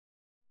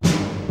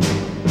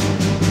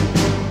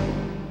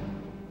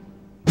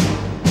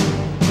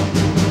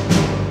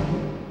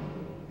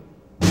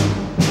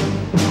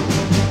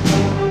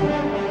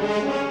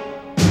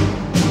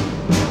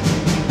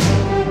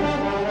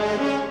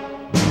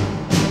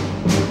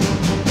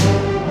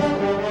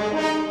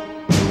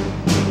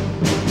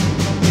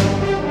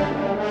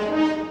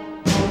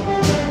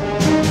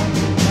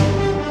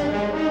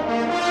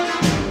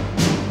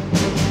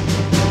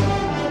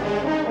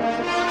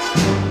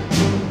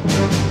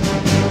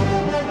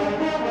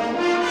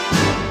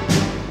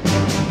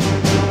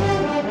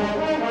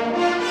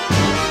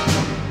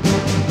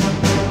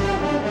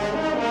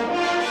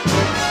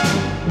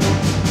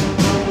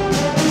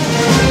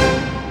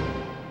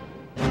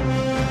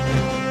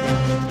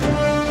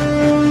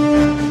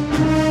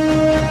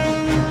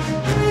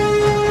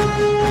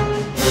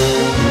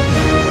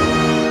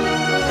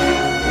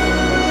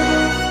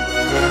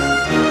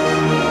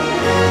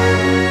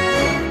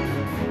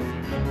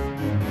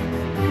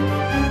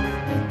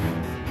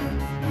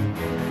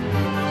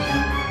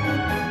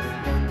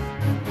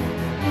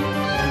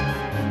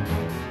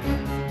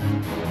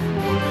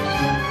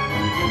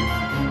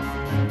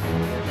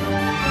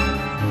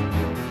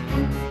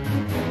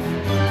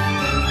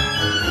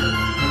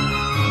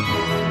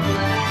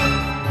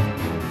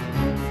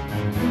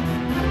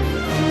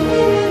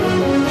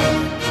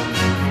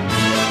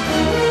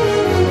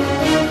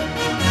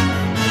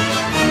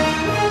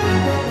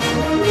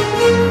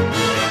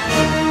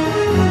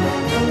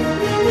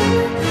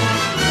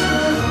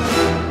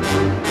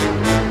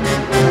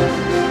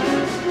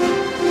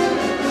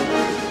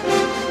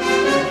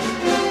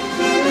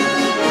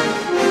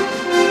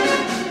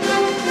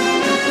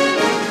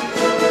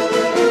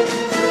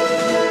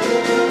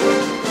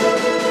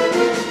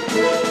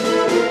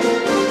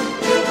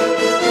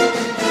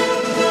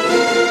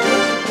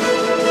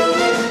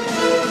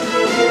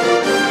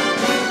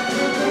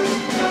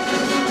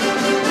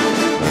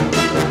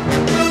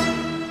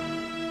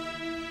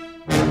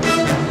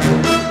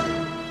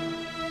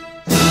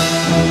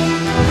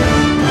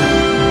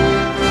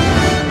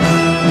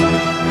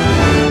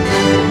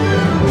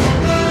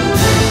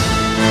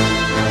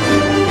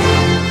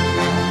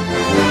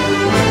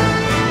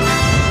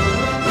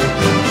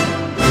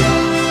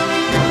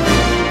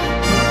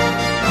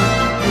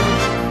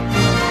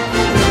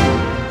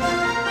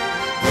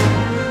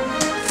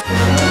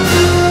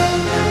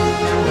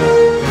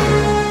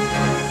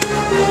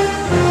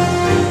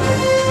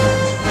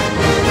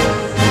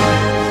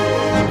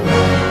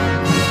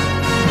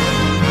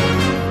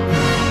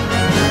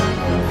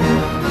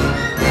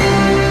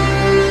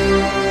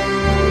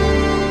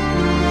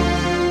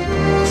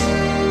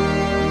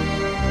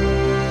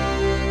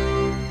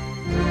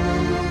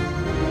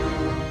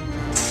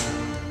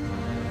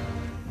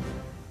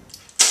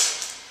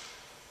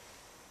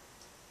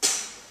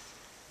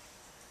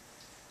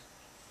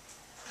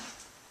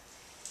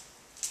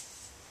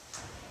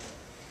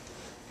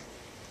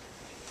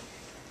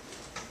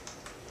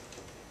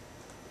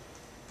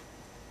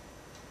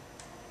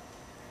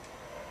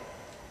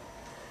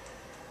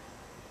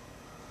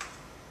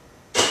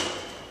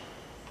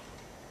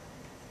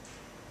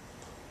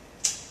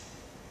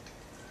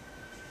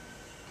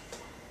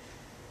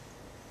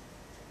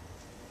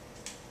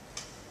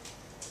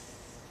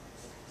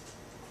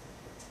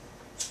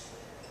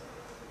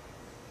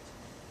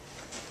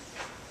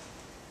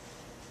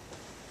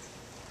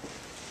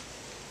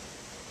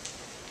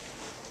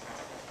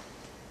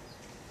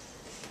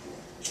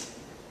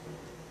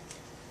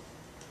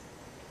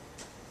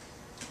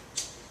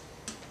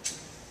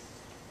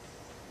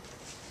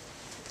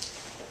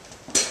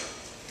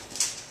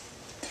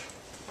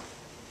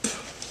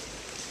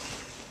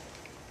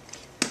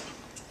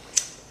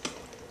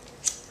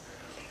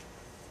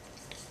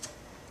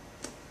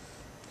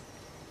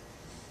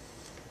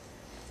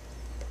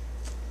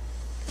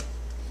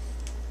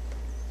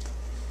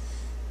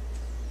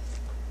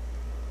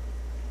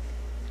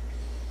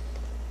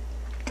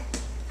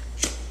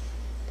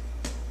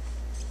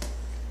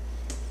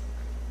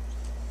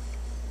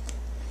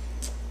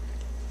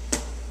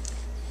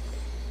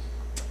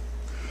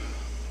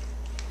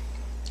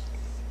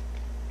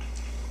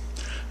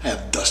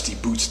dusty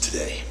boots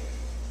today.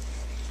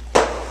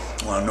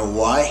 Want to know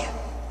why?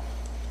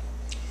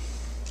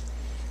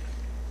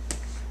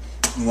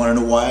 You want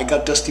to know why I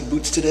got dusty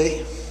boots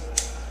today?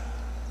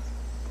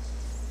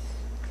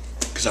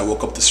 Because I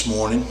woke up this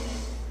morning,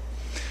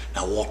 and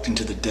I walked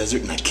into the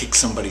desert and I kicked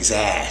somebody's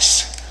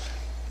ass.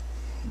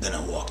 Then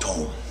I walked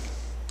home.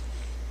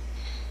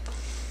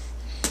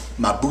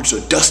 My boots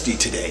are dusty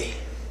today.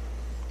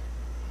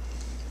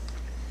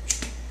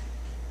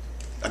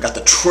 I got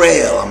the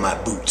trail on my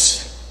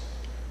boots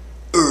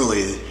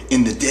early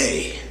in the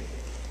day.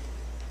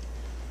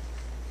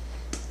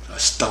 I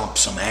stomped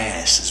some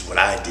ass is what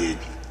I did.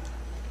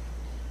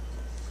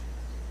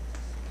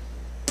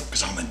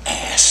 Because I'm an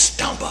ass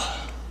stomper.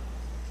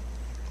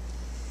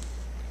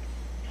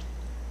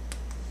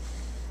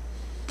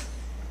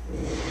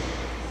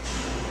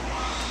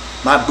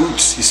 My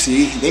boots, you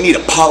see, they need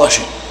a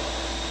polishing.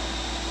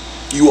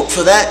 You up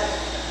for that?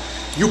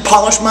 You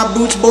polish my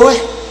boots, boy?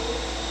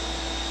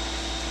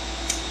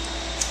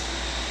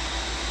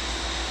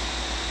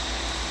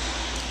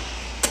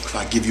 If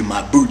I give you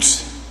my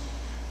boots,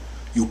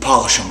 you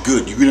polish them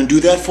good. You gonna do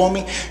that for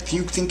me? Do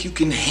you think you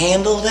can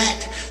handle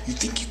that? You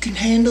think you can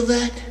handle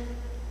that?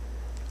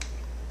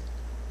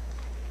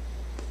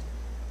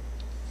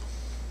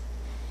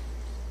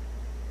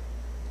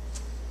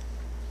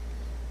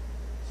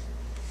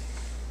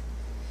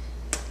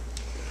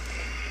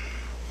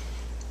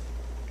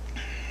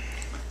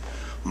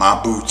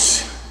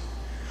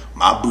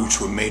 My boots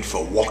were made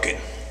for walking.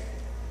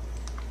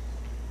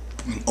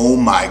 And oh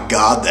my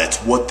God, that's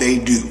what they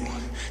do.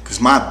 Because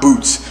my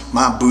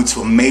boots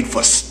were made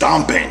for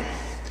stomping.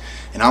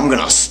 And I'm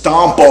gonna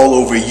stomp all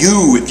over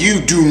you if you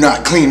do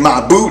not clean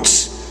my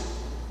boots.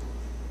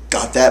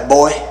 Got that,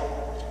 boy?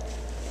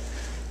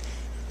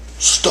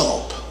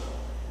 Stomp.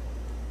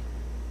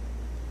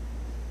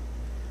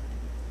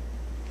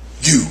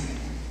 You.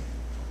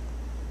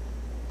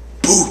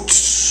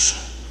 Boots.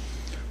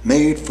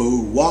 Made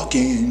for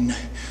walking.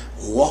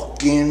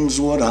 Walking's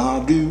what I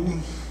do.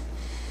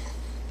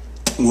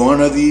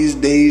 One of these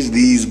days,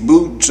 these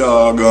boots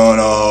are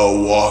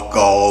gonna walk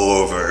all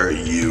over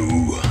you.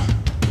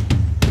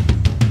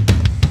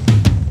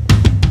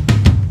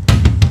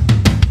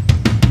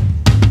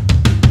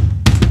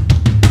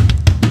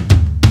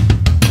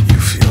 You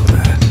feel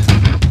that?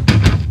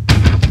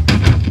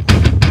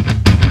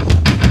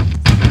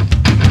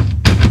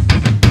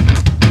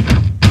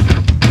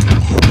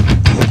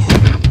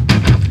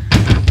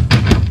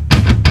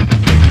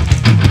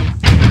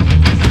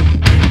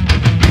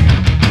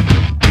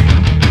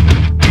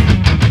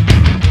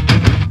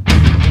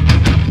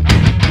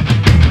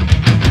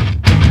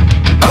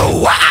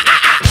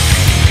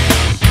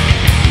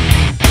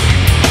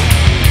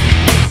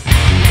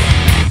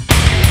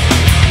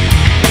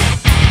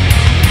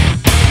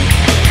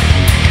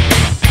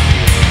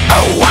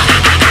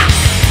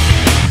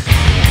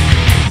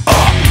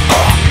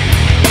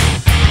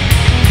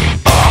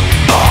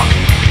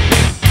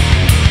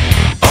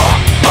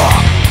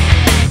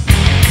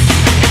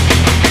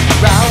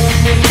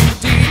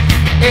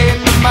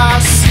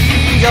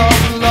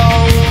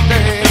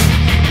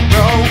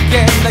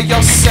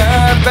 Your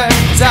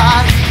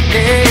serpentine,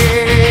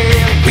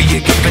 will you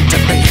give it to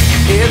me?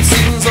 It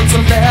seems what's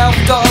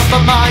left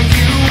of my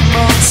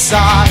human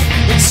side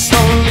is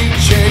slowly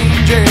changing.